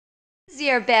Who's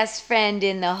your best friend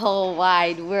in the whole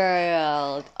wide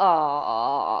world?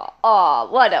 Oh,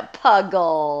 what a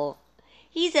puggle.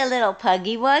 He's a little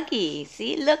puggy wuggy.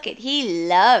 See, look at, he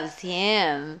loves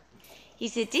him. He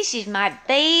said, this is my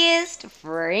best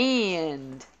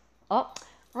friend. Oh,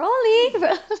 Roly,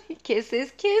 Roly,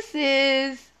 kisses,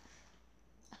 kisses.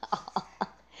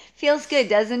 Feels good,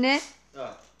 doesn't it?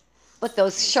 Oh. But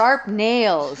those sharp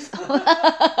nails.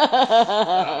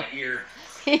 My ear.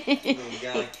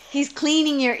 He's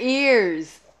cleaning your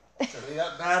ears. Is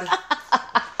that bad?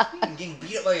 I'm getting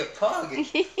beat up by a pug.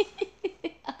 Getting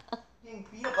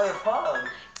beat up by a pug.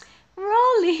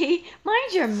 Roly,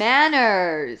 mind your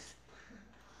manners.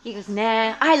 He goes,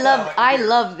 nah, I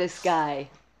love this guy.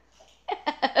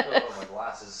 Oh, my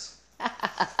glasses.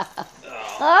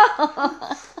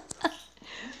 Oh.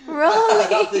 Roly. I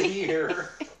got the ear.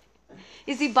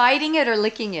 Is he biting it or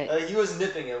licking it? He was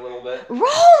nipping it a little bit.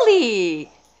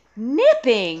 Roly!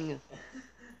 Nipping!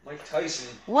 Mike Tyson.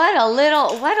 What a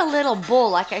little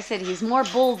bull. Like I said, he's more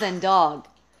bull than dog.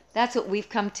 That's what we've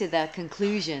come to the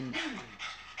conclusion.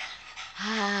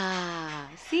 Ah,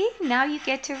 see? Now you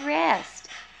get to rest.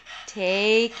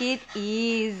 Take it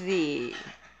easy.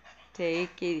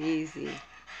 Take it easy.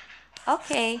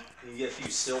 Okay. You get a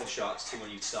few still shots too when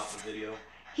you stop the video.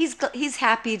 He's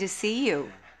happy to see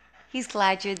you. He's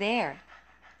glad you're there.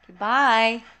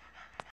 Goodbye.